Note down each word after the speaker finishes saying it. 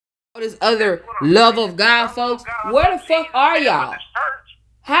this other love of God, folks. Where the fuck are y'all?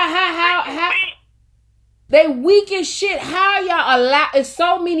 How? They weak as shit. How y'all allow? It's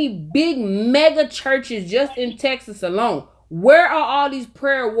so many big mega churches just in Texas alone. Where are all these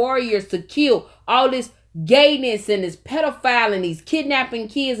prayer warriors to kill all this gayness and this pedophile and these kidnapping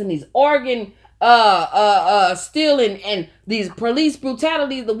kids and these organ stealing and these police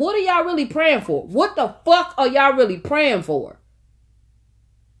brutalities? What are y'all really praying for? What the fuck are y'all really praying for?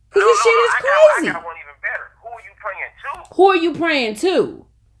 Because this shit is crazy. I got one even better. Who are you praying to? Who are you praying to?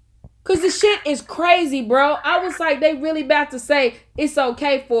 Because the shit is crazy, bro. I was like, they really about to say it's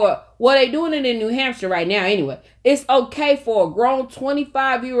okay for, well, they doing it in New Hampshire right now anyway. It's okay for a grown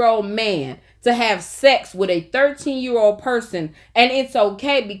 25-year-old man to have sex with a 13-year-old person. And it's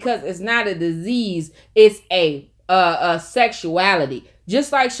okay because it's not a disease. It's a sexuality.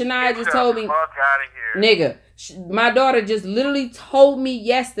 Just like Shania just told me. Fuck out of Nigga, here. my daughter just literally told me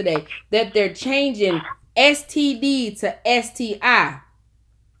yesterday that they're changing STD to STI.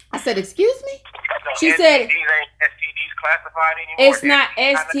 I said, excuse me? So She said, STDs ain't STDs classified anymore? it's not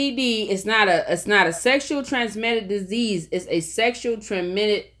STD. It's not a sexual transmitted disease. It's a sexual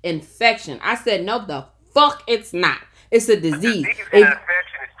transmitted infection. I said, no, the fuck it's not. It's a disease. Disease and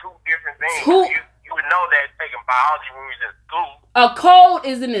infection is two different things. You would know that taking biology when we was in school. A cold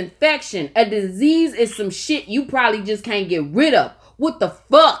is an infection. A disease is some shit you probably just can't get rid of. What the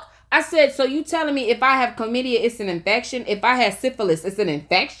fuck? I said, so you telling me if I have chlamydia, it's an infection? If I have syphilis, it's an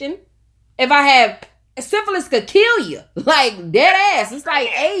infection? If I have syphilis could kill you. Like, dead ass. It's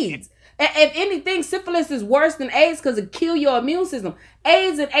like AIDS. If anything, syphilis is worse than AIDS because it kill your immune system.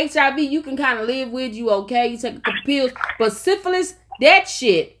 AIDS and HIV, you can kind of live with. You okay. You take a couple pills. But syphilis, that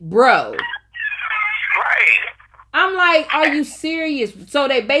shit, bro. Right. I'm like, are you serious? So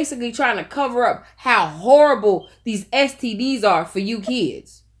they basically trying to cover up how horrible these STDs are for you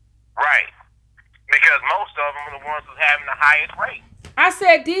kids. Right. Because most of them are the ones who's having the highest rate. I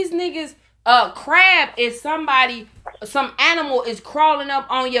said these niggas, crab is somebody, some animal is crawling up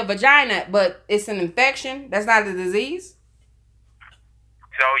on your vagina, but it's an infection. That's not a disease.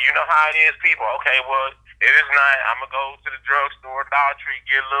 So you know how it is, people. Okay, well, if it's not, I'm going to go to the drugstore, Dollar Tree,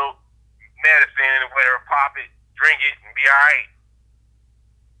 get a little medicine and whatever, pop it, drink it, and be all right.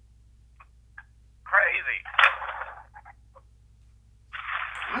 Crazy.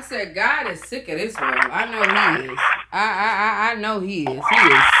 I said, God is sick of this world. I know he is. I know he is. He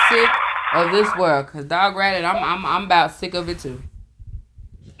is sick of this world. Cause dog ratted, I'm about sick of it too.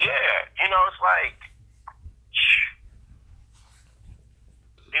 Yeah, you know, it's like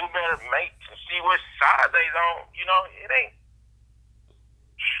you better make to see which side they on. You know, it ain't.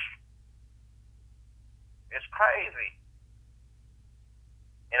 It's crazy.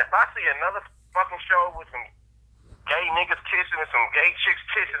 And if I see another fucking show with some gay niggas kissing and some gay chicks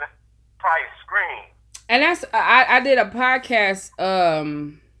kissing, probably scream. And that's I did a podcast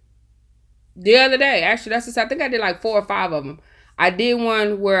the other day. Actually, I think I did like 4 or 5 of them. I did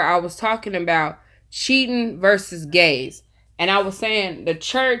one where I was talking about cheating versus gays, and I was saying the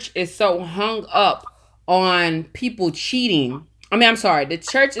church is so hung up on people cheating. The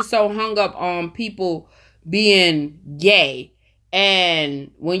church is so hung up on people being gay.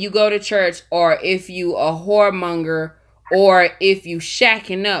 And when you go to church, or if you a whoremonger, or if you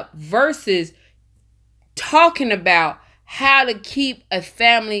shacking up, versus talking about how to keep a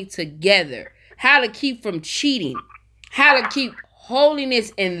family together, how to keep from cheating, how to keep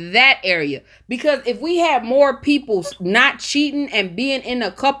holiness in that area. Because if we had more people not cheating and being in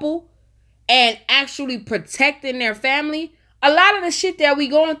a couple and actually protecting their family, a lot of the shit that we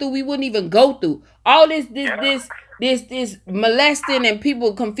going through, we wouldn't even go through. All this molesting and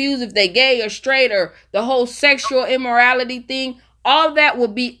people confused if they gay or straight, or the whole sexual immorality thing, all that will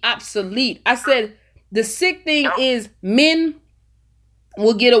be obsolete. I said the sick thing is men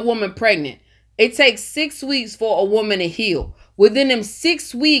will get a woman pregnant. It takes 6 weeks for a woman to heal. Within them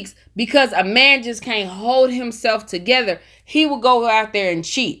 6 weeks, because a man just can't hold himself together, he will go out there and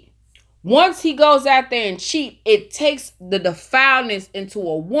cheat. Once he goes out there and cheat, it takes the defileness into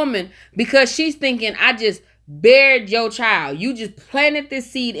a woman, because she's thinking, I just bared your child. You just planted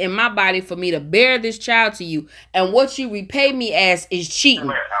this seed in my body for me to bear this child to you. And what you repay me as is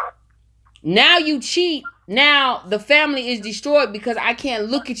cheating. Now you cheat. Now the family is destroyed because I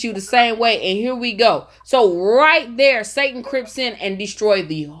can't look at you the same way. And here we go. So right there, Satan creeps in and destroys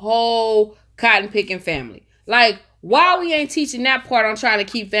the whole cotton picking family. Like, why we ain't teaching that part on trying to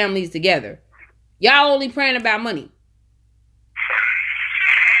keep families together? Y'all only praying about money.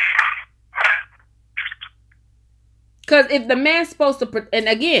 Because if the man's supposed to, and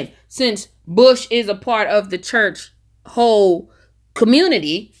again, since Bush is a part of the church whole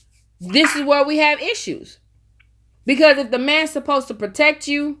community, this is where we have issues. Because if the man's supposed to protect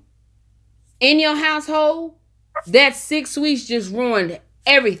you in your household, that 6 weeks just ruined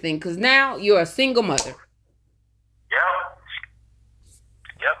everything. Because now you're a single mother. Yep.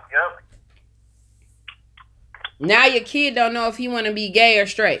 Now your kid don't know if he want to be gay or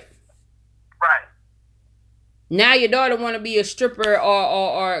straight. Right. Now your daughter want to be a stripper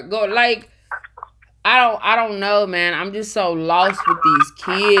or go like. I don't know, man. I'm just so lost with these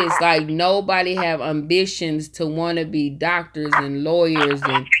kids. Like, nobody have ambitions to want to be doctors and lawyers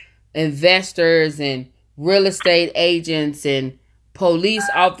and investors and real estate agents and police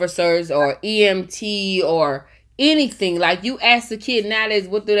officers or EMT or anything. Like, you ask the kid nowadays,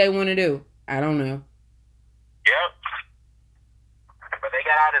 what do they want to do? I don't know. Yep. But they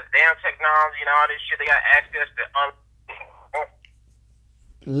got all this damn technology and all this shit. They got access to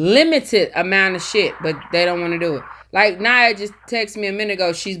limited amount of shit, but they don't want to do it. Like, Naya just texted me a minute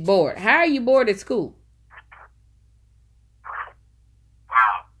ago, she's bored. How are you bored at school?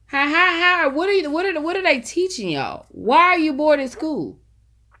 Wow. How what are they teaching y'all? Why are you bored at school?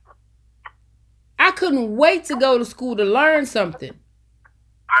 I couldn't wait to go to school to learn something.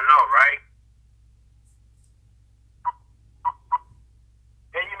 I know, right?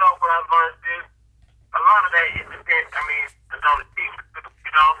 And you know what I learned is a lot of that is depends, it's on the teacher,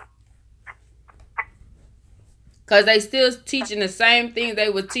 you know. Cause they still teaching the same things they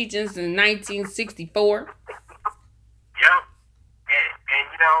were teaching since 1964. Yep. And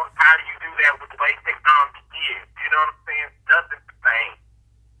you know, how do you do that with the way technology is? You know what I'm saying? Nothing's the same.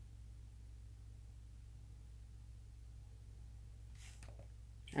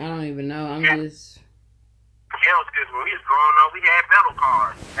 I don't even know. I'm just. Yeah, because when we was growing up, we had metal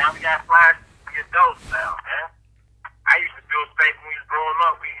cars. Now we got flash adults now, man. I used to feel safe when we was growing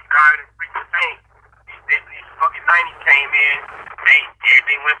up. We was driving in freaking tank. These fucking 90s came in,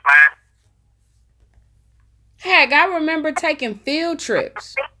 everything went flash. Heck, I remember taking field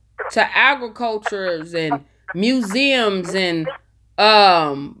trips to agricultures and museums and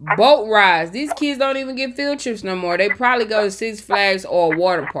boat rides. These kids don't even get field trips no more. They probably go to Six Flags or a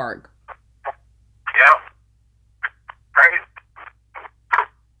water park. Yep. Crazy.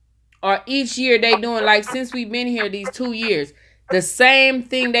 Or each year they doing, like, since we've been here these 2 years, the same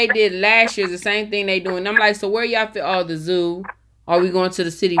thing they did last year is the same thing they doing. I'm like, so where y'all feel? Oh, the zoo. Are we going to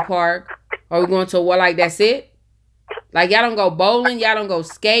the city park? Are we going to what? Like, that's it? Like, y'all don't go bowling. Y'all don't go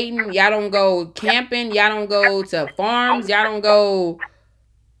skating. Y'all don't go camping. Y'all don't go to farms. Y'all don't go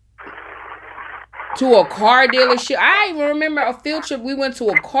to a car dealership. I even remember a field trip. We went to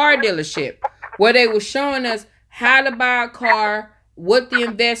a car dealership where they were showing us how to buy a car, what the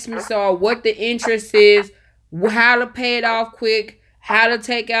investments are, what the interest is, how to pay it off quick, how to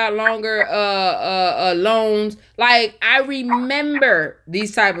take out longer loans. Like, I remember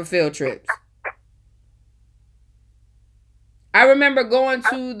these type of field trips. I remember going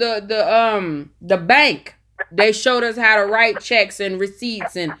to the bank. They showed us how to write checks and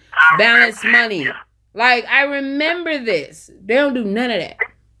receipts and balance money. Like, I remember this. They don't do none of that.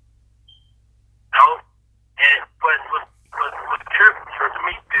 No. And but what trips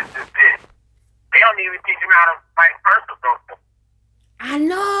me is this. They don't even teach them how to fight personal though. I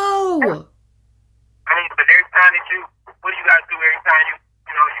know. But every time that what do you gotta do every time you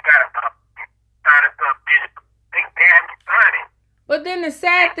gotta sign up digital? They have to sign it. But then the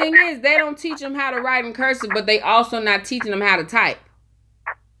sad thing is they don't teach them how to write in cursive, but they also not teaching them how to type.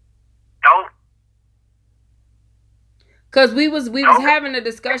 No. Cause we was having a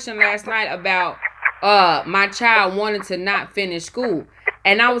discussion last night about my child wanted to not finish school.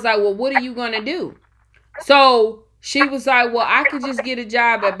 And I was like, well, what are you gonna do? So she was like, well, I could just get a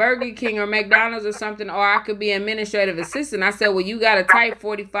job at Burger King or McDonald's or something, or I could be an administrative assistant. I said, well, you gotta type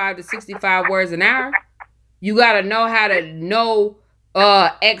 45 to 65 words an hour. You gotta know how to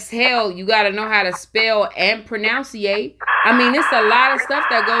exhale. You gotta know how to spell and pronunciate. I mean, it's a lot of stuff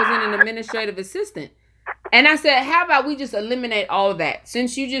that goes in an administrative assistant. And I said, how about we just eliminate all of that?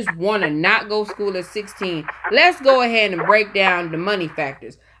 Since you just want to not go to school at 16, let's go ahead and break down the money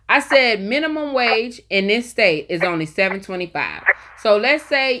factors. I said minimum wage in this state is only $7.25. So let's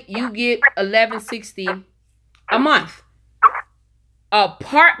say you get $11.60 a month.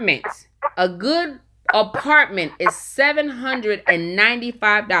 Apartments, a good apartment is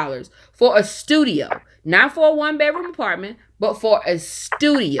 $795 for a studio. Not for a 1-bedroom apartment, but for a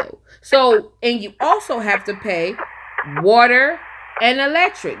studio. So, and you also have to pay water and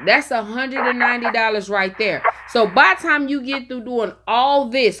electric. That's $190 right there. So by the time you get through doing all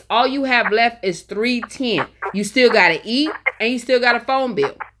this, all you have left is $310. You still got to eat and you still got a phone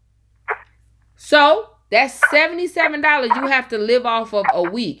bill. So That's $77 you have to live off of a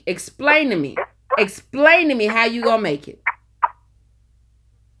week. Explain to me. Explain to me how you gonna make it.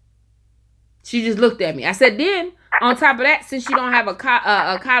 She just looked at me. I said, then, on top of that, since you don't have a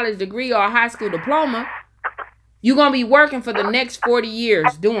college degree or a high school diploma, you're going to be working for the next 40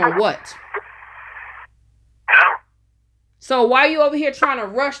 years doing what? So while you over here trying to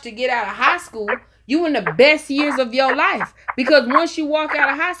rush to get out of high school, you in the best years of your life. Because once you walk out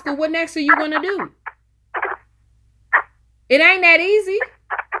of high school, what next are you going to do? It ain't that easy.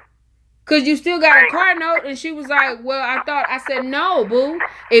 Because you still got a car note. And she was like, well, I said, no, boo.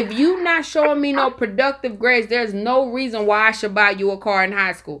 If you not showing me no productive grades, there's no reason why I should buy you a car in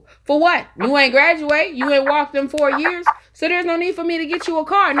high school. For what? You ain't graduate. You ain't walked them 4 years. So there's no need for me to get you a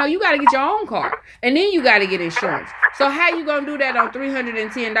car. No, you got to get your own car. And then you got to get insurance. So how you going to do that on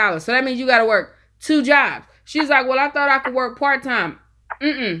 $310? So that means you got to work 2 jobs. She's like, well, I thought I could work part-time.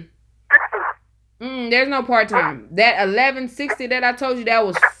 There's no part-time. That $11.60 that I told you, that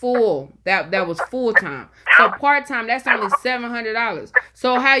was full. That was full-time. So part-time, that's only $700.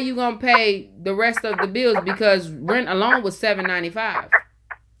 So how you gonna pay the rest of the bills? Because rent alone was $795.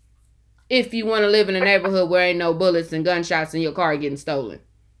 If you want to live in a neighborhood where ain't no bullets and gunshots and your car getting stolen.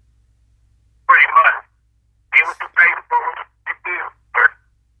 Pretty much. It was the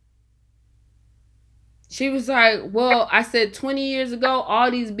She was like, well, I said 20 years ago,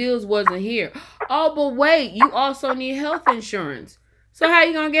 all these bills wasn't here. Oh, but wait, you also need health insurance. So how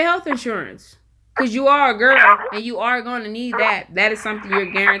you going to get health insurance? Because you are a girl and you are going to need that. That is something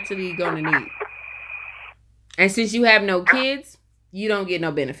you're guaranteed going to need. And since you have no kids, you don't get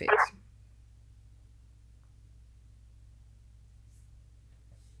no benefits.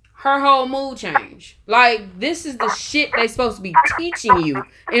 Her whole mood changed. Like, this is the shit they supposed to be teaching you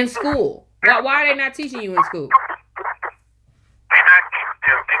in school. Why are they not teaching you in school? They're not teaching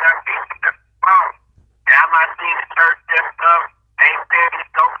them. They're not teaching them. And I'm not seeing the church and stuff. They ain't saying this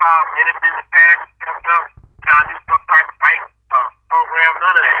so-called ministers and pastors and stuff. Trying to do some type of fight program.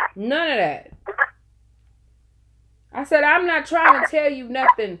 None of that. None of that. I said, I'm not trying to tell you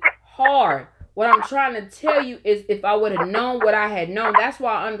nothing hard. What I'm trying to tell you is if I would have known what I had known, that's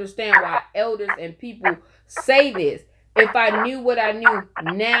why I understand why elders and people say this. If I knew what I knew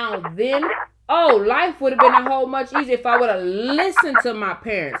now then, life would have been a whole much easier. If I would have listened to my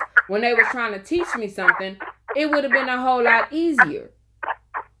parents when they were trying to teach me something, it would have been a whole lot easier.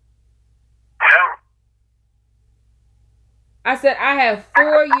 I said, I have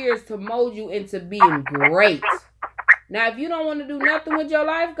 4 years to mold you into being great. Now, if you don't want to do nothing with your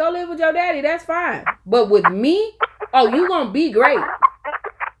life, go live with your daddy. That's fine. But with me, you going to be great.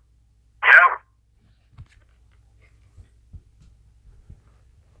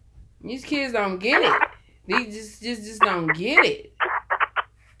 These kids don't get it. These just don't get it.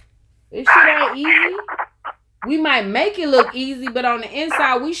 This shit ain't easy. We might make it look easy, but on the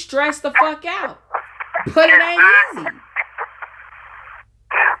inside, we stress the fuck out. But it ain't easy.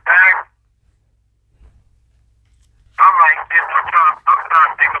 I'm like this. I'm trying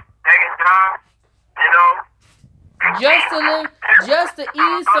to think of a second job, just to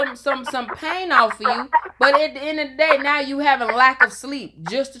ease some pain off of you. But at the end of the day, now you having lack of sleep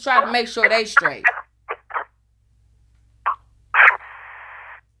just to try to make sure they straight.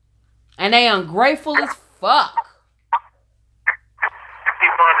 And they ungrateful as fuck.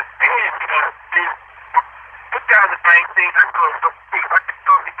 People understand, this guy's the same thing. I go to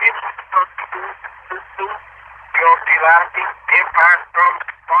get you. You don't see a lot of these empires from the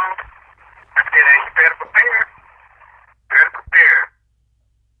farm. I said, hey, you better prepare. Better prepare.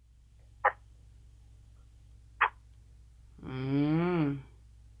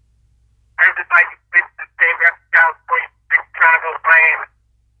 It's just like this thing that y'all trying to go playing.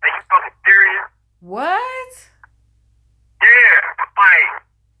 Are you fucking serious? What? Yeah, I'm like,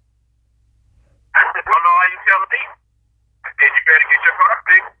 I said, well, no, are you telling me? I said, you better get your car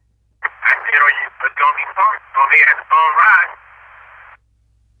fixed. I said, it's gonna be fun. It's gonna be at the fun ride.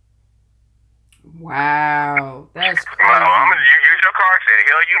 Wow, that's crazy. Well, I'm gonna use your car. I said,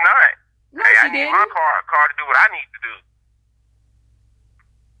 hell, you not. No, hey, she I need didn't. my car to do what I need to do.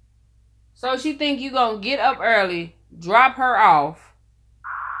 So she think you gonna get up early, drop her off,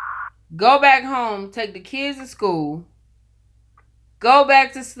 go back home, take the kids to school, go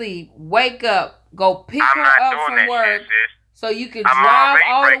back to sleep, wake up, go pick her up from work, so you can drive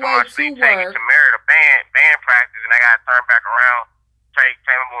all the way to work. To marry the band practice, and I gotta turn back around, take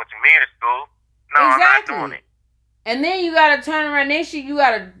them to me to school. No, Exactly. I'm not doing it. And then you gotta turn around. Then you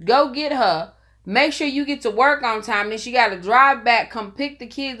gotta go get her. Make sure you get to work on time. Then she gotta drive back, come pick the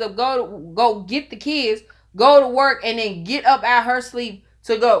kids up, go get the kids, go to work, and then get up out her sleep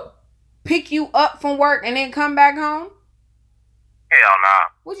to go pick you up from work and then come back home? Hell no. Nah.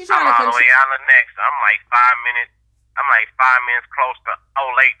 What you trying I'm to all the way out of the next. I'm like 5 minutes close to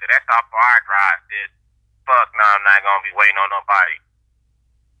Olathe. That's how far I drive. This. Fuck no, I'm not gonna be waiting on nobody.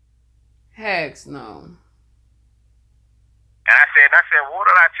 Heck no. And I said, well, what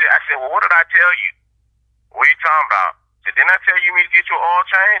did I tell? I said, well, what did I tell you? What are you talking about? I said, didn't I tell you me to get your oil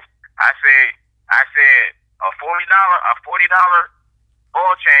change? I said, a $40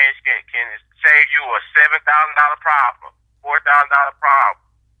 oil change can save you a $7,000 problem, $4,000 problem.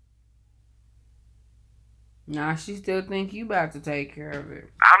 Nah, she still think you about to take care of it.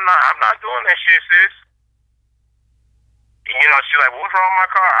 I'm not doing that shit, sis. You know, she's like, what's wrong with my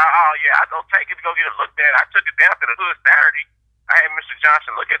car? Oh, yeah, I go take it to go get it looked at. I took it down to the hood Saturday. I had Mr.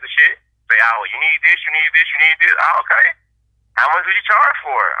 Johnson look at the shit. Say, oh, you need this, you need this, you need this. Oh, okay. How much did you charge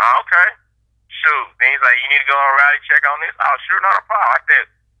for it? Oh, okay. Shoot. Then he's like, you need to go on rally check on this? Oh, sure, not a problem. I said,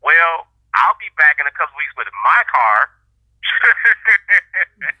 well, I'll be back in a couple weeks with my car.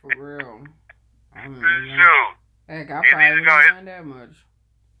 For real. I mean, shoot. Heck, I probably didn't mind that much.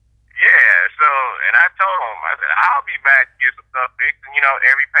 Yeah, so, and I told him, I said, I'll be back to get some stuff fixed. And, you know,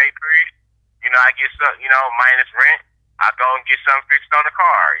 every pay period, you know, I get some, you know, minus rent, I go and get something fixed on the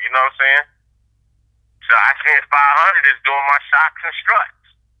car. You know what I'm saying? So I spent $500 just doing my shocks and struts.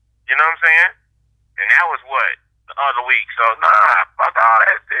 You know what I'm saying? And that was what? The other week. So, nah, fuck all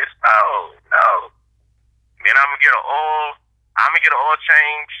that shit. No. Then I'm going to get an oil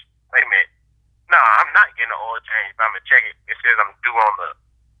change. Wait a minute. No, I'm not getting an oil change, but I'm going to check it. It says I'm due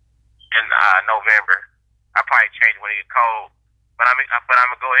in November. I probably change it when it gets cold. But I'm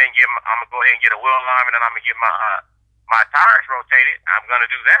gonna go ahead and get a wheel alignment, and I'm gonna get my tires rotated. I'm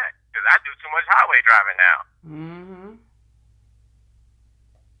gonna do that because I do too much highway driving now. Mm-hmm.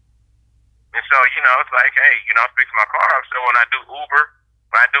 And so, you know, it's like, hey, you know, I'm fixing my car up. So when I do Uber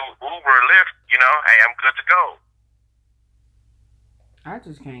or Lyft, you know, hey, I'm good to go. I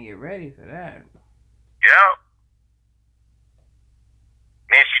just can't get ready for that. Yep.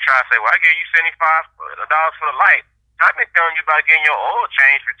 Then she tried to say, well, I gave you $75 for the light. I've been telling you about getting your oil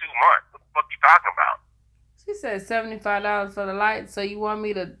changed for 2 months. What the fuck you talking about? She said $75 for the lights, so you want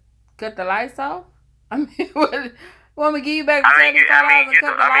me to cut the lights off? I mean, what, want me to give you back $75 to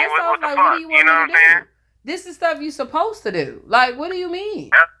cut the lights off? Like, what do you want me to do? This is stuff you're supposed to do. Like, what do you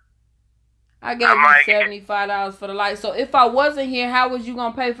mean? Yep. I gave you $75 for the lights. So if I wasn't here, how was you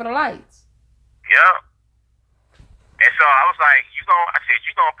going to pay for the lights? Yep. And so I was like, I said,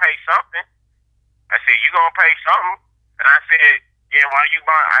 you gonna pay something. I said, you gonna pay something. And I said, yeah, why you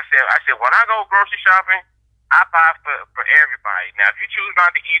buy? I said, when I go grocery shopping, I buy for everybody. Now, if you choose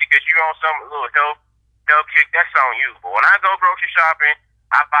not to eat it because you're on some little health kick, that's on you. But when I go grocery shopping,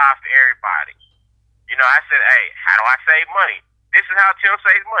 I buy for everybody. You know, I said, hey, how do I save money? This is how Tim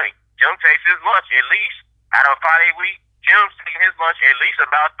saves money. Tim takes his lunch at least, out of a 5-day week, Tim's taking his lunch at least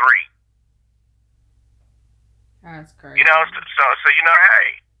about 3. That's crazy. You know, so you know,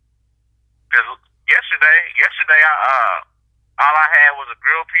 hey, because yesterday, all I had was a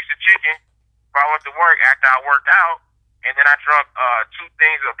grilled piece of chicken before I went to work after I worked out, and then I drank 2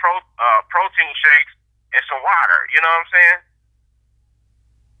 things of protein shakes and some water. You know what I'm saying?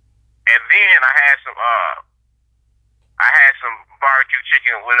 And then I had some barbecue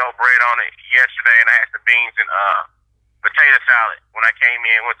chicken with no bread on it yesterday, and I had some beans and potato salad when I came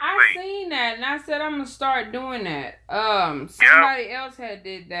in went to sleep. I seen that, and I said I'm gonna start doing that. Somebody else had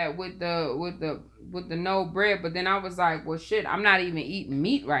did that with the no bread, but then I was like, well, shit, I'm not even eating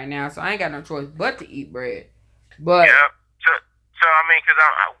meat right now, so I ain't got no choice but to eat bread. But yeah, so I mean,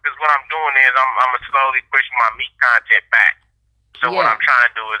 because what I'm doing is I'm gonna slowly push my meat content back. So what I'm trying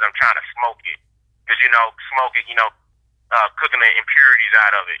to do is I'm trying to smoke it, because smoke it, cooking the impurities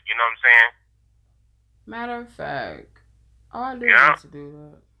out of it. You know what I'm saying? Matter of fact. Oh, I do want to do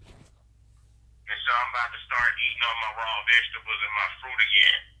that. And so I'm about to start eating all my raw vegetables and my fruit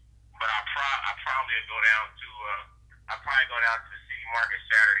again. But I probably go down to the city market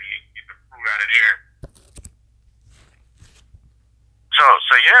Saturday and get the fruit out of there.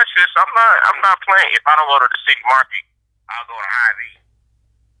 So yeah, sis, I'm not playing. If I don't go to the city market, I'll go to Hy-Vee.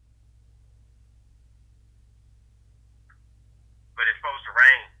 But it's supposed to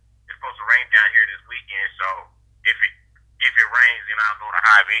rain. It's supposed to rain down here this weekend, so if it rains, then I'll go to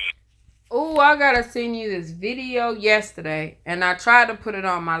Hy-Vee. Oh, I gotta send you this video yesterday, and I tried to put it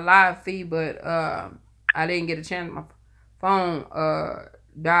on my live feed, but I didn't get a chance. My phone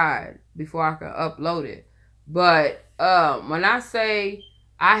died before I could upload it. But when I say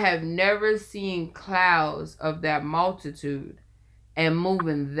I have never seen clouds of that multitude and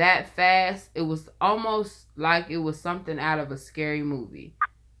moving that fast, it was almost like it was something out of a scary movie.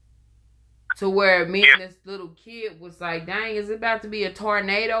 to where me and this little kid was like, dang, is it about to be a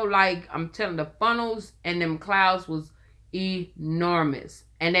tornado? Like, I'm telling, the funnels and them clouds was enormous.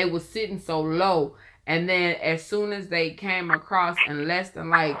 And they was sitting so low. And then as soon as they came across in less than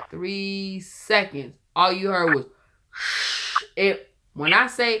like 3 seconds, all you heard was it. When I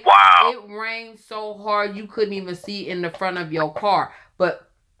say it rained so hard you couldn't even see in the front of your car. But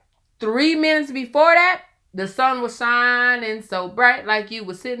 3 minutes before that, the sun was shining so bright like you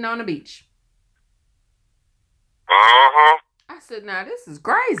was sitting on the beach. I said, now this is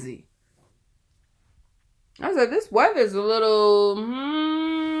crazy. I said, this weather's a little,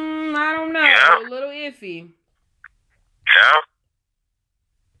 I don't know, a little iffy. Yeah.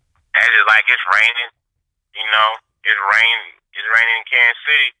 And it's like it's raining, you know, it's raining in Kansas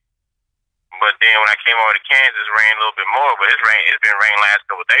City. But then when I came over to Kansas, it rained a little bit more. But it's been raining last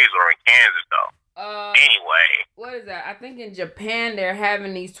couple of days over in Kansas, though. Anyway. What is that? I think in Japan, they're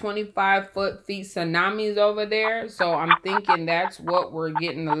having these 25-foot tsunamis over there. So I'm thinking that's what we're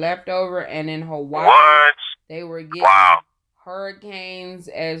getting the leftover. And in Hawaii, they were getting hurricanes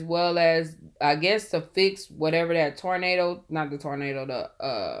as well as, I guess, to fix whatever that tornado, not the tornado,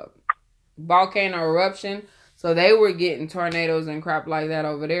 the volcano eruption. So they were getting tornadoes and crap like that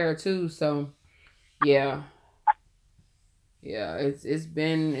over there too. So yeah, it's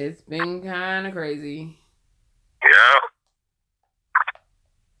been kind of crazy. Yeah.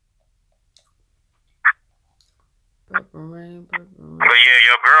 Purple rain. But yeah,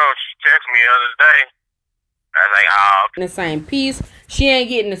 your girl, she texted me the other day. I was like, oh. The same piece. She ain't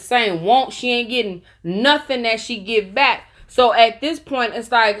getting the same want. She ain't getting nothing that she give back. So at this point,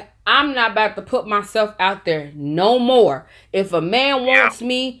 it's like, I'm not about to put myself out there no more. If a man wants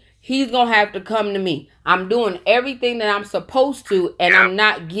me, he's going to have to come to me. I'm doing everything that I'm supposed to, and I'm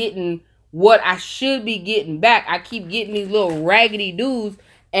not getting what I should be getting back. I keep getting these little raggedy dudes,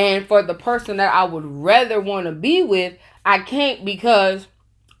 and for the person that I would rather want to be with, I can't because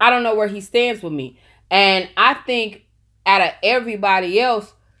I don't know where he stands with me. And I think out of everybody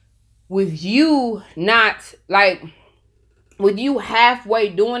else, with you not, like, with you halfway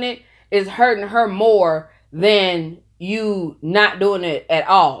doing it, is hurting her more than you not doing it at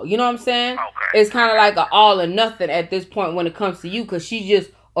all. You know what I'm saying? Okay. It's kind of like an all or nothing at this point when it comes to you, because she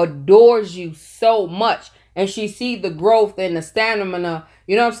just adores you so much. And she sees the growth and the stamina.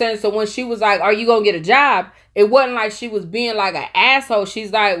 You know what I'm saying? So when she was like, are you going to get a job? It wasn't like she was being like an asshole.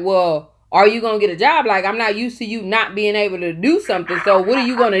 She's like, well, are you going to get a job? Like, I'm not used to you not being able to do something. So what are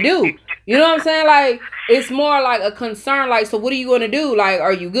you going to do? You know what I'm saying? Like, it's more like a concern. Like, so what are you going to do? Like,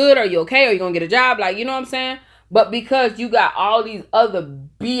 are you good? Are you okay? Are you going to get a job? Like, you know what I'm saying? But because you got all these other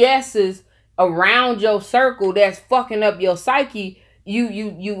BS's around your circle that's fucking up your psyche,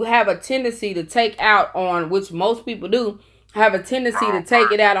 you have a tendency to take out on, which most people do, have a tendency to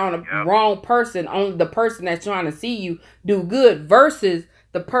take it out on a wrong person, on the person that's trying to see you do good versus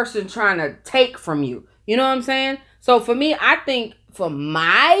the person trying to take from you. You know what I'm saying? So for me, I think from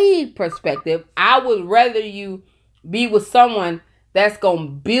my perspective, I would rather you be with someone that's going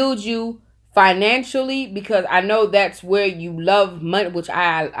to build you financially, because I know that's where you love money, which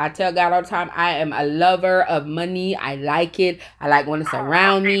I tell God all the time, I am a lover of money. I like it. I like when it's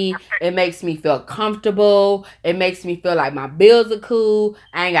around me. It makes me feel comfortable. It makes me feel like my bills are cool.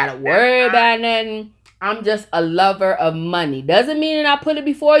 I ain't got to worry about nothing. I'm just a lover of money. Doesn't mean that I put it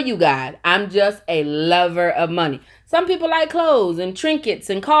before you, God. I'm just a lover of money. Some people like clothes and trinkets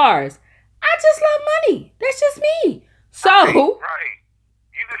and cars. I just love money. That's just me. So, right.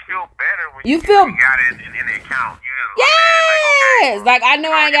 You just feel better when you got it in the account. Yes. Like, I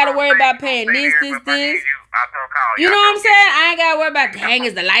know I ain't got to worry about paying this. You know what I'm saying? I ain't got to worry about, dang,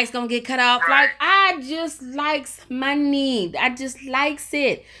 is the lights going to get cut off? Right. Like, I just likes money. I just likes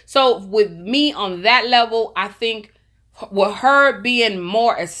it. So, with me on that level, I think with her being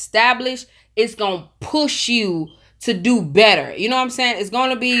more established, it's going to push you to do better. You know what I'm saying? It's going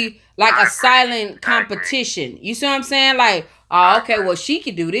to be like a silent competition. You see what I'm saying? Like, oh, okay, well, she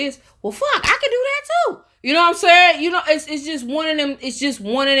could do this. Well, fuck, I could do that too. You know what I'm saying? You know, it's just one of them. It's just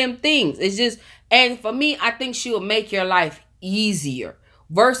one of them things. It's just, and for me, I think she'll make your life easier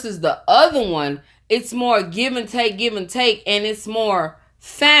versus the other one. It's more give and take, and it's more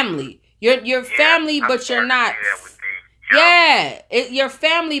family. You're family, but you're not. You're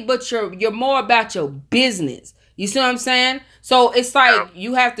family, but you're more about your business. You see what I'm saying? So it's like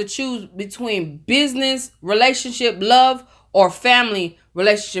you have to choose between business, relationship, love, or family,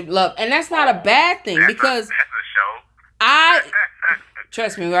 relationship, love. And that's not a bad thing, because that's a show.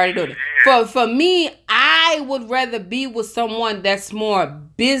 Trust me, we already do it. For me, I would rather be with someone that's more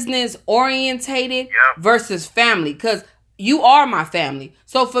business orientated versus family. Because you are my family.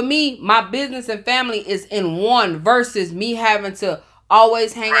 So for me, my business and family is in one versus me having to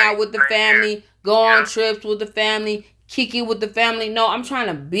always hang out with the family, go on trips with the family, kick it with the family. No, I'm trying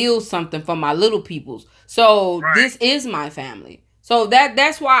to build something for my little peoples. So this is my family. So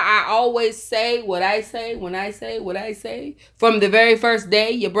that's why I always say what I say when I say what I say. From the very first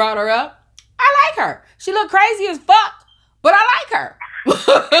day you brought her up, I like her. She look crazy as fuck, but I like her. Yeah,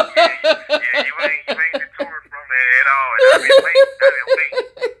 you ain't detoured from that at all. And I've been waiting.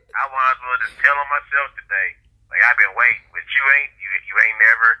 I might as well just tell on myself today. Like, I've been waiting, but you ain't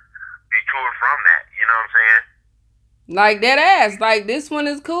never detoured from that. You know what I'm saying? Like that ass. Like, this one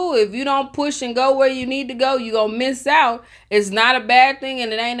is cool. If you don't push and go where you need to go, you gonna miss out. It's not a bad thing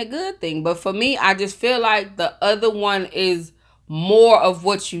and it ain't a good thing. But for me, I just feel like the other one is more of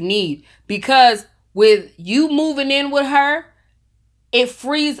what you need. Because with you moving in with her, it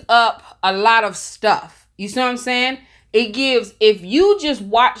frees up a lot of stuff. You see what I'm saying? It gives, if you just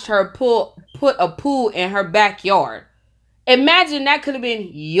watched her put a pool in her backyard, imagine that could have been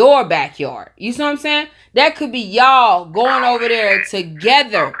your backyard. You see what I'm saying? That could be y'all going over there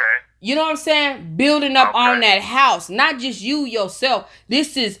together. Okay. You know what I'm saying? Building up on that house. Not just you yourself.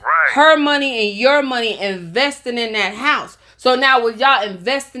 This is her money and your money investing in that house. So now with y'all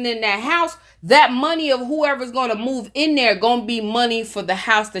investing in that house, that money of whoever's going to move in there going to be money for the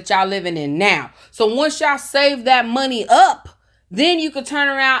house that y'all living in now. So once y'all save that money up, then you can turn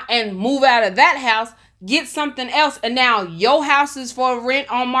around and move out of that house, get something else, and now your house is for rent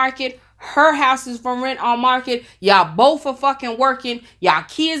on market, her house is for rent on market, y'all both are fucking working, y'all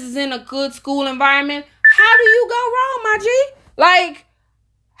kids is in a good school environment. How do you go wrong, my G? Like,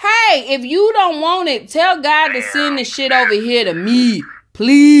 hey, if you don't want it, tell God to send the shit over here to me,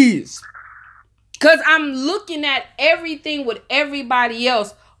 please. Because I'm looking at everything with everybody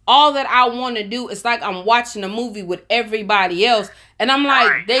else. All that I want to do is like I'm watching a movie with everybody else. And I'm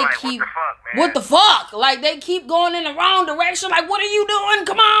like, they keep, what the fuck? Like, they keep going in the wrong direction. Like, what are you doing?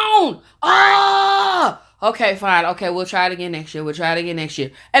 Come on. Oh, okay, fine. Okay, we'll try it again next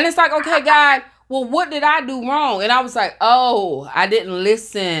year. And it's like, okay, God, well, what did I do wrong? And I was like, oh, I didn't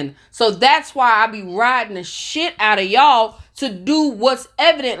listen. So that's why I be riding the shit out of y'all to do what's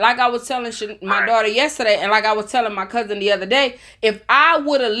evident. Like I was telling my daughter yesterday, and like I was telling my cousin the other day, if I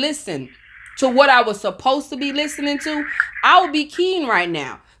would have listened to what I was supposed to be listening to, I would be keen right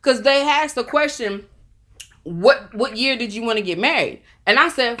now. Because they asked the question, what year did you want to get married? And I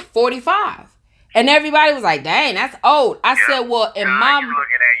said 45. And everybody was like, dang, that's old. I said, well, in my... You looking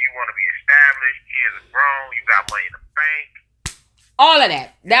at, you want to be established, kids are grown, you got money in the bank. All of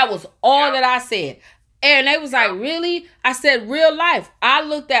that. That was all that I said. And they was like, really? I said, real life. I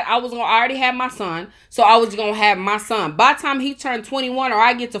looked at, I already have my son. So I was going to have my son. By the time he turned 21 or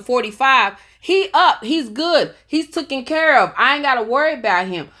I get to 45, he's good. He's taken care of. I ain't got to worry about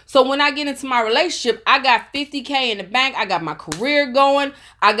him. So when I get into my relationship, I got $50K in the bank. I got my career going.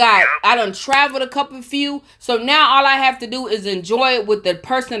 I done traveled a few. So now all I have to do is enjoy it with the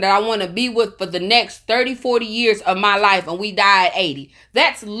person that I want to be with for the next 30, 40 years of my life. And we die at 80.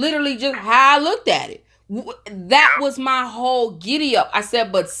 That's literally just how I looked at it. That was my whole giddy up. I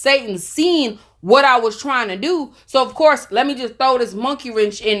said, but Satan seen what I was trying to do. So, of course, let me just throw this monkey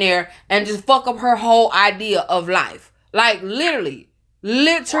wrench in there and just fuck up her whole idea of life. Like, literally.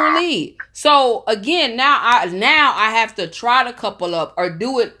 So, again, now I have to try to couple up or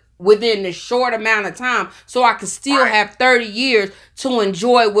do it within the short amount of time so I can still have 30 years to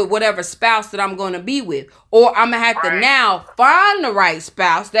enjoy with whatever spouse that I'm going to be with. Or I'm going to have to now find the right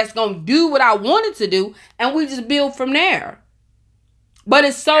spouse that's going to do what I wanted to do, and we just build from there. But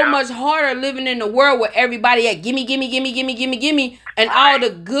it's so much harder living in the world where everybody at gimme, and all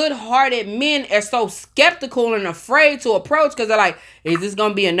the good-hearted men are so skeptical and afraid to approach because they're like, is this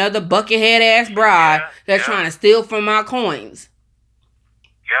going to be another buckethead-ass bride that's trying to steal from my coins?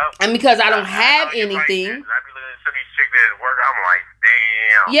 And because I don't have anything. I be looking at some of these chicks at work, I'm like,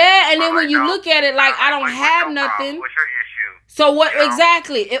 damn. Yeah, and then when you look at it like I don't have nothing. What's your issue? So what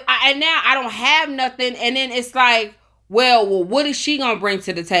exactly? And now I don't have nothing, and then it's like, well, what is she gonna bring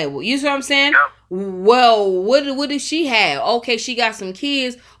to the table? You see what I'm saying? Yep. Well, what does she have? Okay, she got some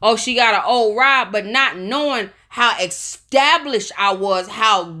kids. Oh, she got an old ride, but not knowing how established I was,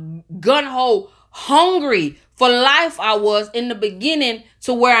 how gun-ho hungry for life I was in the beginning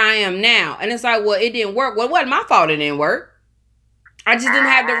to where I am now. And it's like, well, it didn't work. Well, it wasn't my fault it didn't work. I just didn't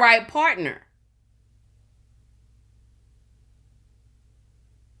have the right partner.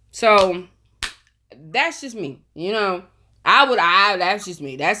 So that's just me. You know, that's just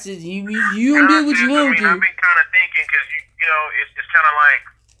me. That's just you do what you want to do. I've been kind of thinking because, you know, it's kind of like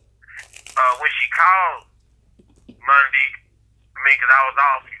when she called Monday. I mean, because I was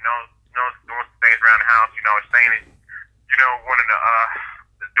off, doing some things around the house, staying in, one of the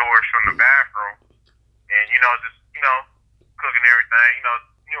doors from the bathroom, and just cooking everything,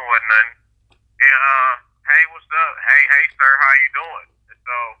 wasn't nothing. And hey, what's up? Hey, sir, how you doing? And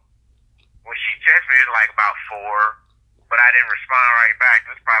so when she texted me, it was like about 4. But I didn't respond right back.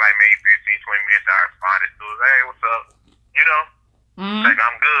 It was probably like maybe 15, 20 minutes I responded to it. Hey, what's up? Like,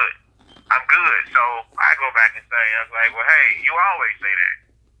 I'm good. I'm good. So I go back and say, I was like, well, hey, you always say that.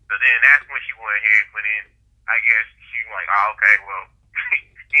 So then that's when she went in. I guess she was like, oh, okay, well,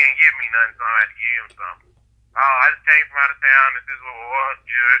 he ain't give me nothing, so I had to give him something. Oh, I just came from out of town. This is what it was.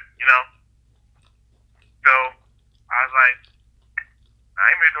 So I was like,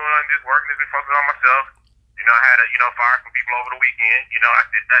 I ain't been doing nothing, just working, just been focusing on myself. I had to, fire some people over the weekend. I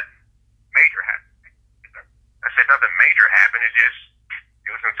said nothing major happened. I said nothing major happened. It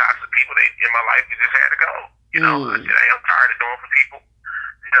was some toxic people that in my life that just had to go. I said, hey, I'm tired of doing for people.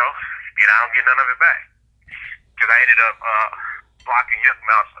 And I don't get none of it back. Because I ended up blocking your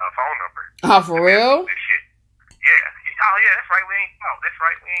mouth's phone number. Oh, for real? This shit. Yeah. Oh, yeah, that's right. We ain't talked. That's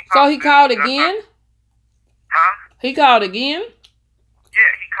right. We ain't talked. So he called again? Huh? He called again?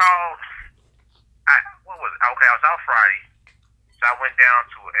 Yeah, he called. What was it? Okay, I was out Friday. So I went down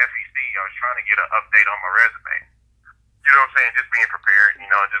to a FEC. I was trying to get an update on my resume. You know what I'm saying? Just being prepared,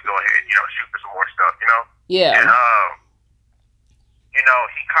 just go ahead, shoot for some more stuff, Yeah. And,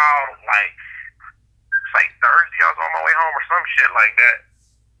 he called, like, it's like Thursday. I was on my way home or some shit like that.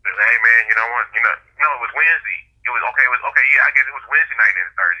 He said, hey, man, you know what? No, it was Wednesday. It was okay, yeah, I guess it was Wednesday night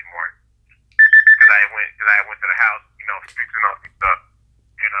and Thursday morning. Because I went to the house, fixing up some stuff.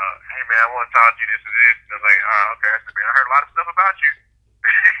 And, hey, man, I want to talk to you this and this. And I was like, okay. I said, man, I heard a lot of stuff about you.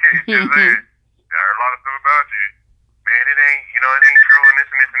 Just saying. I heard a lot of stuff about you. Man, it ain't true and this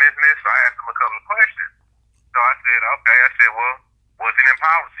and this and this and this. So I asked him a couple of questions. So I said, okay. I said, well, was it in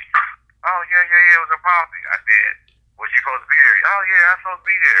policy? Oh, yeah, it was in policy. I said, was you supposed to be there? Oh, yeah, I'm supposed to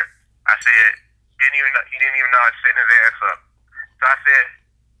be there. I said, he didn't even know I was setting his ass up. So I said,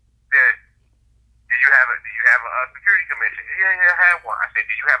 did you have a security commission? Yeah, I had one. I said,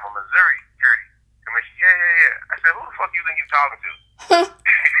 did you have a Missouri security commission? Yeah. I said, who the fuck you think you talking to?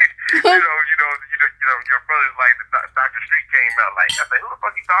 Your brother's like the Dr. Street came out like. I said, who the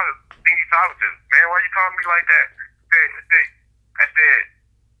fuck you think you talking to? Man, why you calling me like that? I said,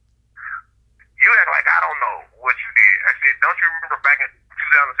 you act like I don't know what you did. I said, don't you remember back in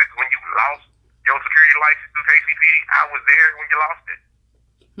 2006 when you lost your security license through KCPD? I was there when you lost it.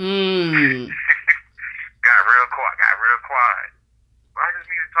 Got real quiet. I just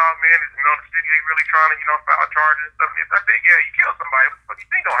need to talk, man. The city ain't really trying to, file charges and stuff. I said, yeah, you killed somebody. What the fuck you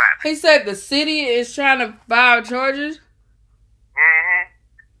think gonna happen? He said the city is trying to file charges? Mm-hmm.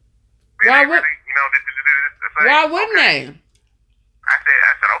 Why wouldn't they? I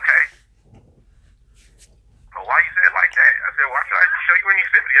said, okay. But why you say it like that? I said, why should I show you any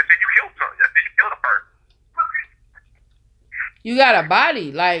sympathy? I said, you killed something. I said, you killed a person. You got a body.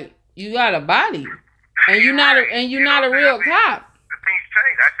 Like, you got a body. And you're not a real cop. The things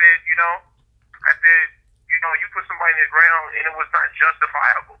change. I said, you put somebody in the ground and it was not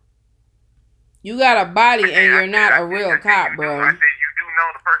justifiable. You got a body and you're not a real cop, bro. I said, you do know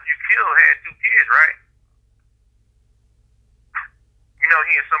the person you killed had 2 kids, right? He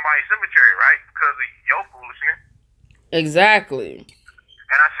in somebody's cemetery, right? Because of your foolishness. Exactly.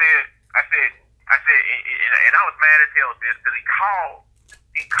 And I said, and I was mad as hell at this because he called,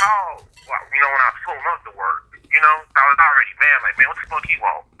 well, when I was pulling up to work, so I was already mad, like, man, what the fuck he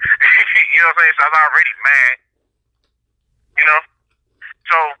want? You know what I'm saying? So I was already mad,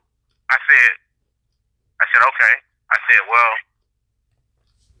 So I said, okay. I said,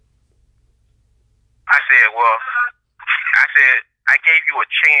 I gave you a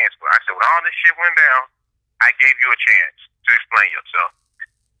chance. I said, when all this shit went down, I gave you a chance to explain yourself.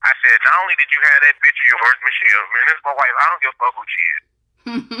 I said, not only did you have that bitch of yours, Michelle, man, that's my wife. I don't give a fuck who she is.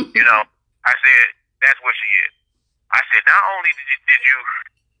 I said, that's what she is. I said, not only did you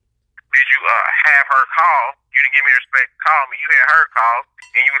have her call, you didn't give me respect to call me, you had her call,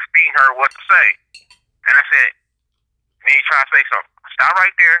 and you was feeding her what to say. And I said, then you try to say something. Stop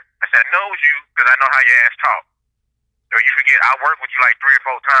right there. I said, I know it was you because I know how your ass talk. Or you forget, I worked with you like 3 or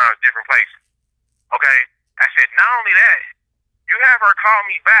 4 times, different places. Okay? I said, not only that, you have her call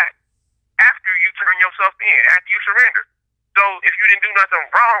me back after you turn yourself in, after you surrender. So if you didn't do nothing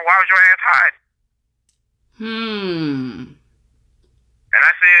wrong, why was your ass hiding? And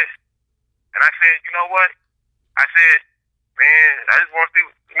I said, you know what? I said, man, I just want to see.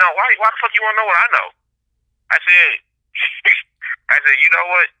 No, why the fuck you want to know what I know? I said, you know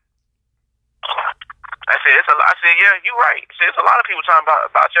what? I said, I said, yeah, you're right. I said, it's a lot of people talking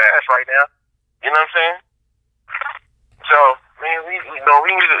about your ass right now. You know what I'm saying? So, man, we need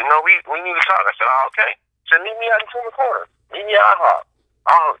to talk. I said, oh, okay. So meet me out in the corner. Meet me out hard.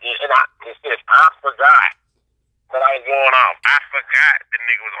 Oh, and it says, I forgot that I was going off. I forgot the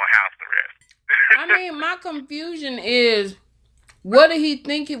nigga was on house arrest. I mean, my confusion is, what did he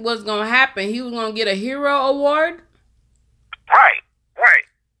think it was gonna happen? He was gonna get a hero award? Right.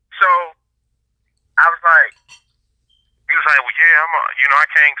 So I was like, he was like, well, yeah, I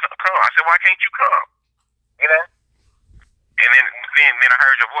can't come. I said, why can't you come? You know? And then I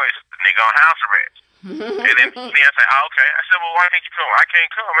heard your voice, the nigga on house arrest. And then I said, oh, okay. I said, well, why can't you come? I can't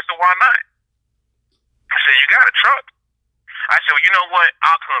come. I said, why not? I said, you got a truck? I said, well, you know what?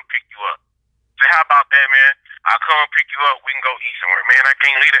 I'll come pick you up. I said, how about that, man? I'll come pick you up. We can go eat somewhere. Man, I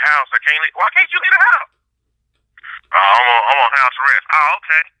can't leave the house. Why can't you leave the house? I'm on house arrest. Oh,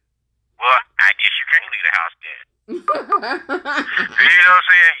 okay. Well, I guess you can't leave the house then. You know what I'm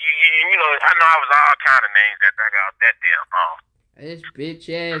saying? You know, I know I was all kind of names that I got that damn phone. This bitch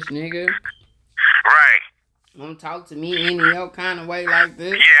ass nigga. Right. Don't talk to me any hell kind of way like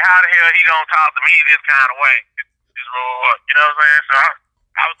this. Yeah, how the hell he gonna talk to me this kind of way? Just roll up. You know what I'm saying? So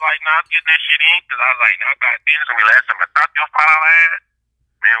I was like, nah, I'm getting that shit in, because I was like, nah, God damn, this gonna be last time I talked to your father ass.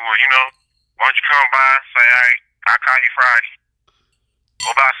 Man, well, you know, why don't you come by, say, all right, I'll call you Friday.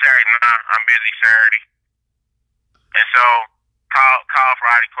 What about Saturday? Nah, I'm busy Saturday. And so, call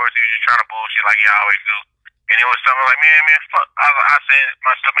Friday. Of course, he was just trying to bullshit like he always do. And it was something like, man, fuck. I said to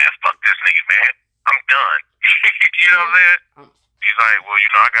myself, man, fuck this nigga, man. I'm done. You know what I'm saying? He's like, well, you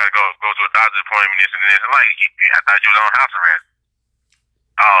know, I gotta go to a doctor's appointment, this and this. And like, I thought you was on house arrest.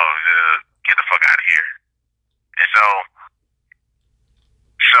 Oh, get the fuck out of here. And so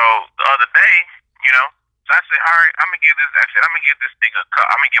the other day, you know, so I said, all right, I'm gonna give this nigga a cut.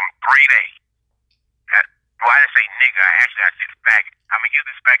 I'm gonna give him 3 days. Well, I didn't say nigga. I said faggot. I'm gonna give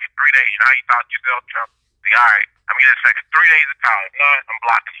this faggot 3 days. You know how you thought yourself, you know? All right, I'm gonna give this faggot 3 days of time. If not, I'm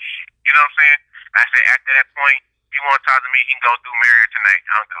blocking this shit. You know what I'm saying? And I said, after that point, if you want to talk to me, he can go do marriage tonight.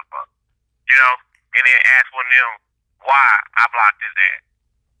 I don't give a fuck. You know? And then ask one of them why I blocked his ass.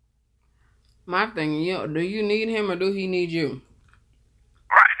 My thing, do you need him or do he need you?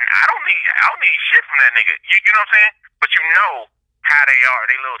 Right. I don't need shit from that nigga. You know what I'm saying? But you know how they are.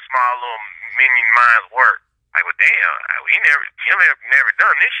 They little small little minion minds work. Like, well, damn, he never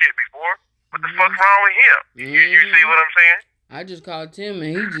done this shit before. What the fuck's wrong with him? You see what I'm saying? I just called Tim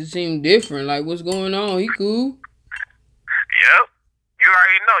and he just seemed different. Like, what's going on? He cool. Yep. You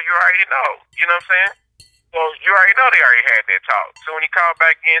already know. You know what I'm saying? So you already know they already had that talk. So when he called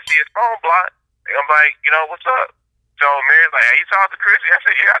back in and see his phone blocked, I'm like, you know, what's up? So Mary's like, hey, you talked to Chrissy? I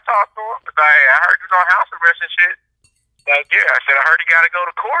said, yeah, I talked to him. But I heard he was on house arrest and shit. Like, yeah, I said, I heard he got to go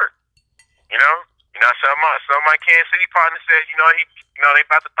to court. You know, some of my Kansas City partners said, they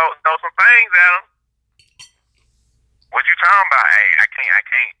about to throw some things at him. What you talking about? Hey, I can't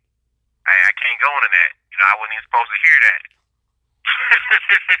go into that. You know, I wasn't even supposed to hear that.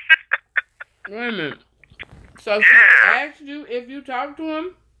 Wait a minute. So she asked you if you talked to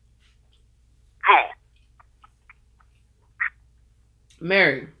him? Who?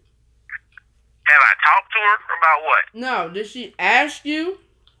 Mary. Have I talked to her about what? No, did she ask you?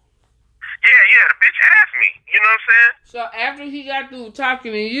 Yeah, the bitch asked me. You know what I'm saying? So after he got through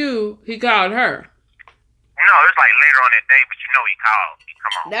talking to you, he called her. No, it was like later on that day, but you know he called.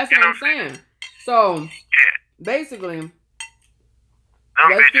 Come on. That's what I'm saying. So, basically,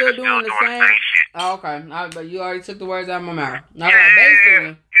 they're still doing the same shit. Oh, okay. But you already took the words out of my mouth.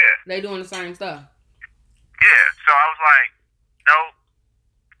 Basically, they doing the same stuff. Yeah, so I was like, no,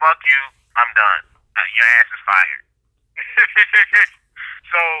 fuck you, I'm done. Your ass is fired.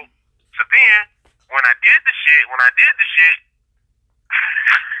 So then, when I did the shit,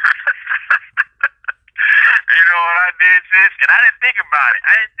 you know what I did, sis? And I didn't think about it.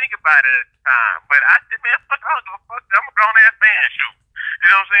 at the time. But I said, man, fuck, I don't give a fuck. I'm a grown-ass man, shoot. You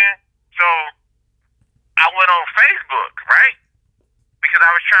know what I'm saying? So, I went on Facebook, right? Because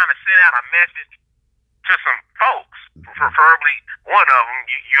I was trying to send out a message to some folks. Preferably one of them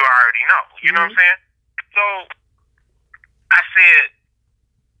you already know. You know what I'm saying? So, I said,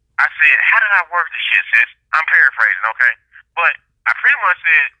 how did I work this shit, sis? I'm paraphrasing, okay? But I pretty much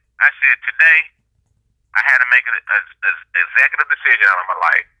said, today, I had to make an executive decision out of my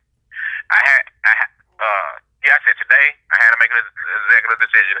life. I said today, I had to make an executive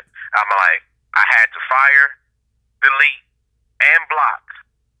decision out of my life. I had to fire, delete, and block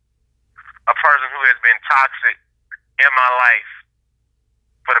a person who has been toxic in my life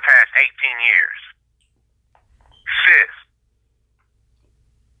for the past 18 years. Sis,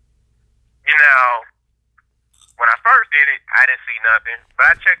 you know, did it. I didn't see nothing.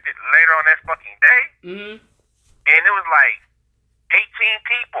 But I checked it later on that fucking day, and it was like 18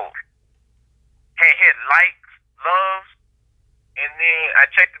 people had hit likes, loves, and then I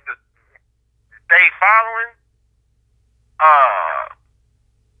checked it the day following,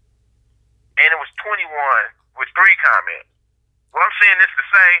 and it was 21 with 3 comments. Well, I'm saying this to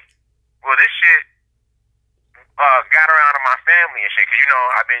say, well, this shit got around to my family and shit, cause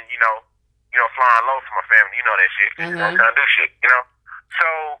I've been flying low for my family, that shit. I can't do shit,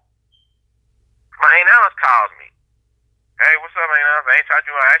 So my Aunt Alice calls me. Hey, what's up, Aunt Alice? I ain't talked to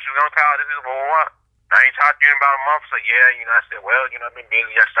you. I actually gonna call. This is what. I ain't talked to you in about a month. So yeah, I said, well, I've been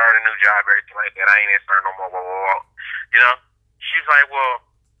busy. I started a new job, everything like that. I ain't starting no more. She's like, well,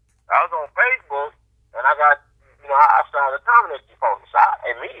 I was on Facebook and I got, I started commenting to folks. So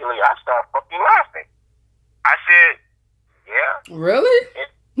I started fucking laughing. I said, yeah. Really?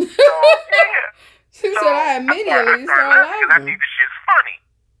 So, yeah. She said I immediately started laughing. I think this shit's funny.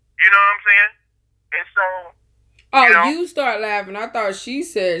 You know what I'm saying? And so. You start laughing. I thought she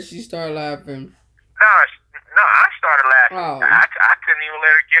said she started laughing. No, I started laughing. Oh. I couldn't even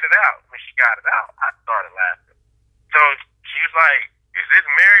let her get it out. When she got it out, I started laughing. So she was like, is this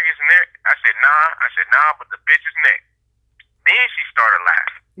Mary? Is Mary? I said, nah. But the bitch is next. Then she started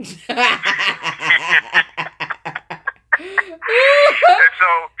laughing. And so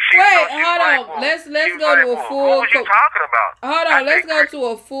hold on. Well, let's go to a full. What was you talking about? Hold on. Let's go to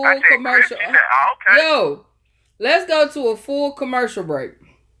a full commercial. Chris, said, okay. Yo, let's go to a full commercial break.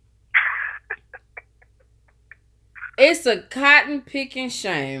 It's a cotton picking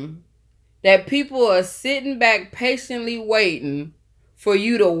shame that people are sitting back patiently waiting for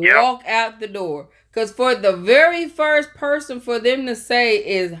you to walk out the door. Because for the very first person for them to say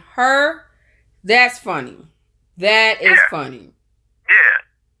is her, that's funny. That is funny. Yeah.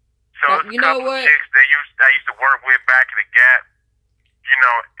 So you know what? Chicks I used to work with back in the Gap,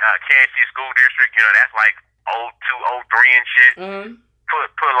 Kansas City School District, that's like 02, 03 and shit.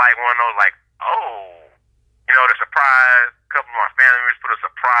 Put like one of those like, the surprise. A couple of my family members put a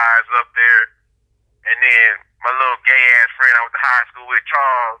surprise up there. And then my little gay ass friend I went to high school with,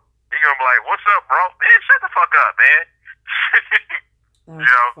 Charles, he gonna be like, what's up, bro? Man, shut the fuck up, man.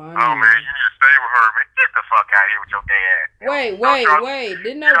 Funny. Oh man, you need to stay with her, man. Get the fuck out of here with your gay ass. Wait. That's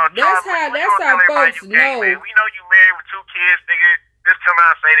how folks know. Man. We know you married with 2 kids, nigga. Just come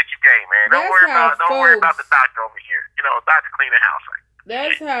out and say that you gay, man. Don't worry about the doctor over here. Doctor clean the house.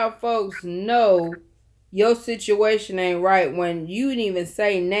 That's how folks know your situation ain't right when you didn't even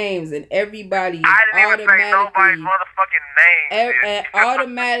say names and everybody is automatically. I didn't even say nobody's motherfucking name. And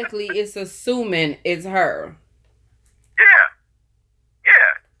automatically it's assuming it's her. Yeah.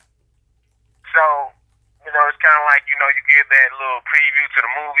 So, it's kind of like, you give that little preview to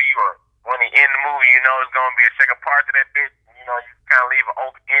the movie, or when they end the movie, it's going to be a second part to that bitch. You kind of leave an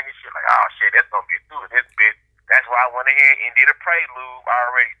open-ended shit like, oh shit, that's going to be a dude, this bitch. That's why I went ahead and did a prelude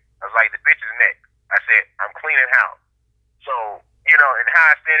already. I was like, the bitch is next. I said, I'm cleaning house. So, and how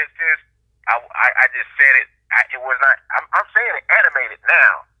I said it, sis, I just said it. It was not, I'm saying it animated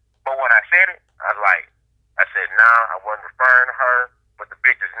now. But when I said it, I said, nah, I wasn't referring to her, but the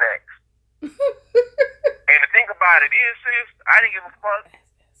bitch is next. And the thing about it is, sis, I didn't give a fuck.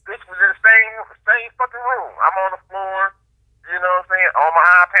 Bitch was in the same fucking room. I'm on the floor, you know what I'm saying, on my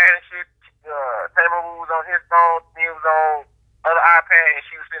iPad and shit. Tamer was on his phone, he was on other iPad, and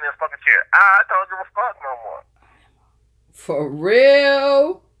she was sitting in a fucking chair. I don't give a fuck no more. For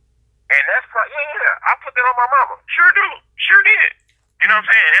real? And that's probably, I put that on my mama. Sure did. You know what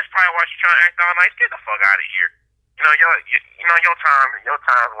I'm saying? And that's probably why she's trying to act all nice. Get the fuck out of here. Your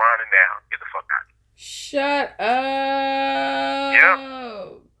time's winding down. Get the fuck out of here. Shut up. Yep.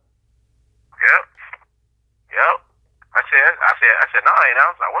 I said, no, I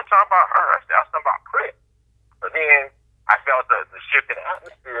was like, what talking about her? I said, I was talking about Chris. But then I felt the shift in the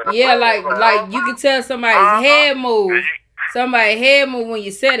atmosphere. Yeah, like you can tell somebody's head move. Somebody's head move when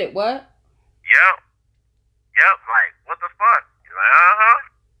you said it. What? Yep. Like, what the fuck? You're like,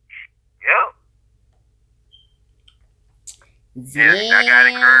 Yep. Damn. Yeah, I got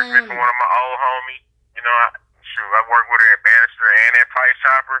encouragement from one of my old homies. I work with her at Bannister and at Price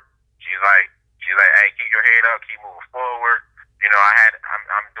Chopper. She's like, hey, keep your head up, keep moving forward.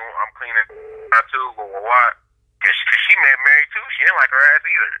 I'm cleaning out too, what? Cause she met Mary too. She didn't like her ass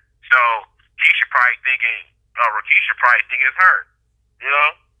either. So Keisha probably thinking it's her.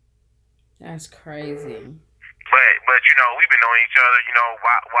 That's crazy. But we've been knowing each other,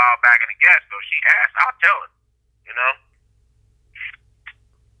 while back in the Gap. So she asked, I'll tell her.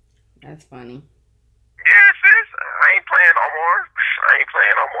 That's funny. Yeah, sis. I ain't playing no more.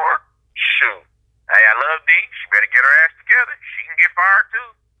 Shoot. Hey, I love D. She better get her ass together. She can get fired too.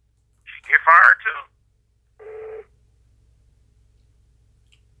 She can get fired too.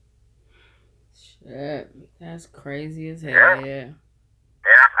 Shit, that's crazy as hell. Yeah.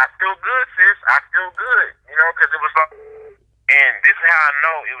 And I feel good, sis. I feel good. You know, because it was like, and this is how I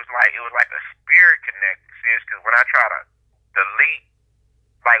know it was like a spirit connect, sis. Because when I try to delete,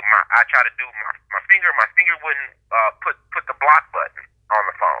 like I try to do my finger wouldn't put the block button on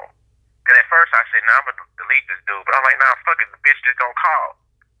the phone. Because at first I said, I'm gonna delete this dude, but I'm like, fuck it, the bitch just gonna call.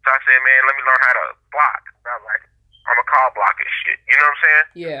 So I said, man, let me learn how to block. And I was like, I'm gonna call block this shit. You know what I'm saying?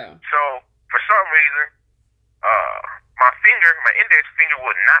 Yeah. So for some reason, my index finger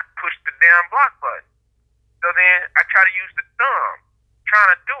would not push the damn block button. So then I try to use the thumb,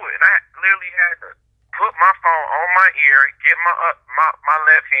 trying to do it, and I literally had to put my phone on my ear, get my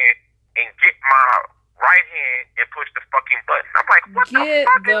left hand, and get my right hand and push the fucking button. I'm like, what the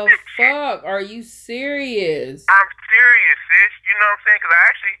fuck is this shit? Are you serious? I'm serious, sis. You know what I'm saying? Because I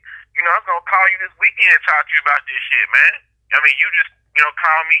actually, I was gonna call you this weekend and talk to you about this shit, man. I mean, you just,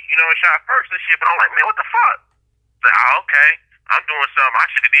 call me, and shot first and shit, but I'm like, man, what the fuck? So, okay, I'm doing something I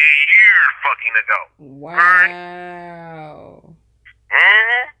should have did years fucking ago. Wow. Right?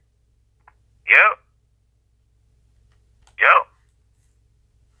 Mm-hmm. Yep.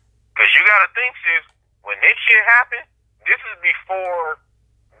 Because you gotta think, sis, when this shit happened, this is before,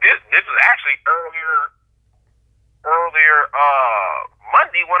 this is actually earlier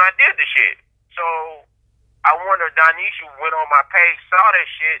Monday when I did the shit. So, I wonder if Donisha went on my page, saw that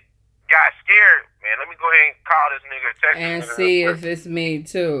shit, got scared. Man, let me go ahead and call this nigga, text and this nigga see if it's me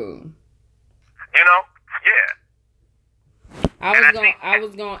too. Yeah. I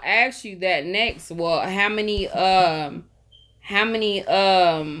was gonna ask you that next. Well, how many